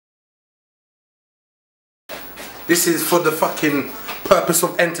This is for the fucking purpose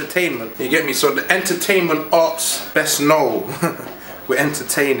of entertainment. You get me? So the entertainment arts best know. We're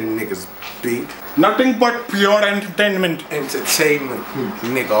entertaining niggas, B. Nothing but pure entertainment. Entertainment,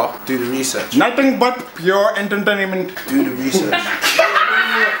 nigga. Do the research. Nothing but pure entertainment. Do the research.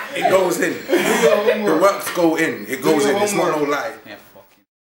 It goes in. The works go in. It goes in. It's not no lie. Yeah,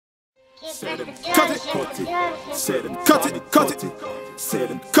 Cut it, cut it, cut it, cut it, cut it, cut it,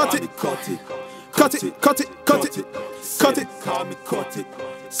 cut it, cut it, cut it, cut it, cut it,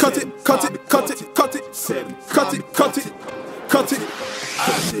 cut it, cut it, cut it, cut it, cut it, cut it, cut it.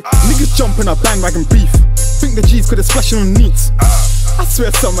 Niggas jumping a bandwagon beef. Think the G's could have splashing on neats. I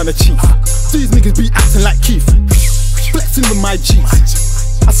swear some man a cheat. These niggas be acting like Keith, flexing with my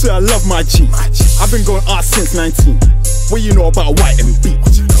G's. I swear I love my G's. I've been going art since 19. What you know about a white and beat?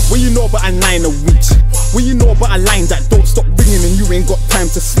 What you know about a 9 a week? What you know about a line that don't stop ringing and you ain't got time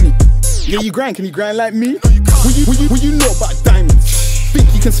to sleep? Yeah, you grind, can you grind like me? What you know about diamonds? Think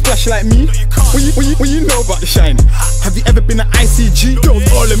you can splash like me? What you know about the shine? Have you ever been at ICG? Girls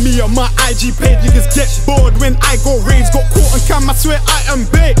all of me on my IG page. You just get bored when I go raids. Got caught on cam, I swear I am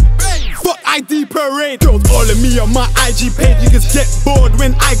big. Fuck ID parade. Girls all of me on my IG page. You just get bored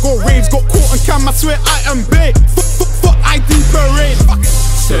when I go raids. Got caught on cam, I swear I am big. Fuck ID parade.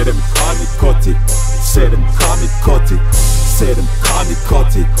 Say them call me Cutty. Say them call me Cutty. Say them call me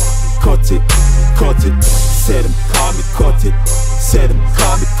Cutty. Cutty, Cutty. Say them call me Cutty. Say them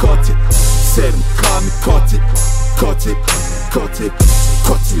call me Cutty. Say them call me Cutty. Cutty, Cutty,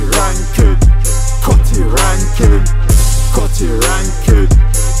 Cutty Rankin. Cutty Rankin. Cutty Rankin.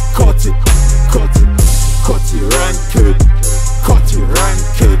 Cutty, Cutty, Cutty Rankin. Cutty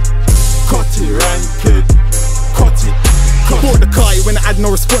Rankin. Cutty Rankin. Cutty. Bought the car when I had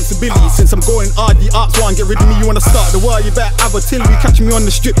no responsibility. Since I'm going hard, the arts want get rid of me. You wanna start the war, you better have artillery. Catch me on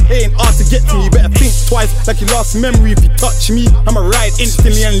the strip, it ain't hard to get to me. You better think twice, like you lost memory. If you touch me, I'ma ride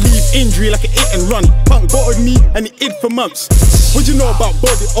instantly and leave injury like a hit and run. Punk bottled me and it hid for months. What you know about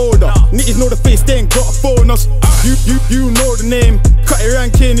body odor? Niggas know the face, they ain't got a phone us. You know the name. Cutty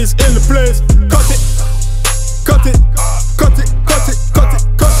Rankin is in the place. Cut it, cut it, cut it, cut it, cut it,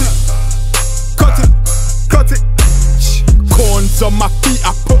 cut it, cut it, cut it. Corns on my feet,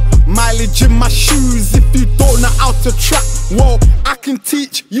 I put mileage in my shoes. If you don't know how to trap, well, I can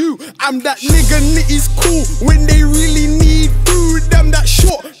teach you. I'm that nigga, nitty's cool when they really need food. I'm that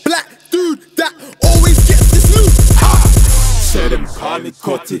short black dude that always gets this loot. Say them call me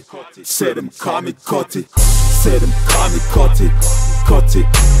Cutty. Say them call me Cutty. Say them call me Cutty. Cutty,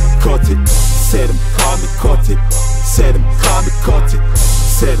 Cutty. Say them call me Cutty. Say them call me Cutty.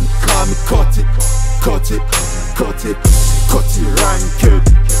 Say them call me Cutty. Cutty, Cutty, Cutty Rankin.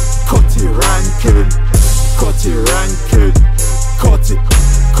 Cutty Rankin. Cutty Rankin. Cutty.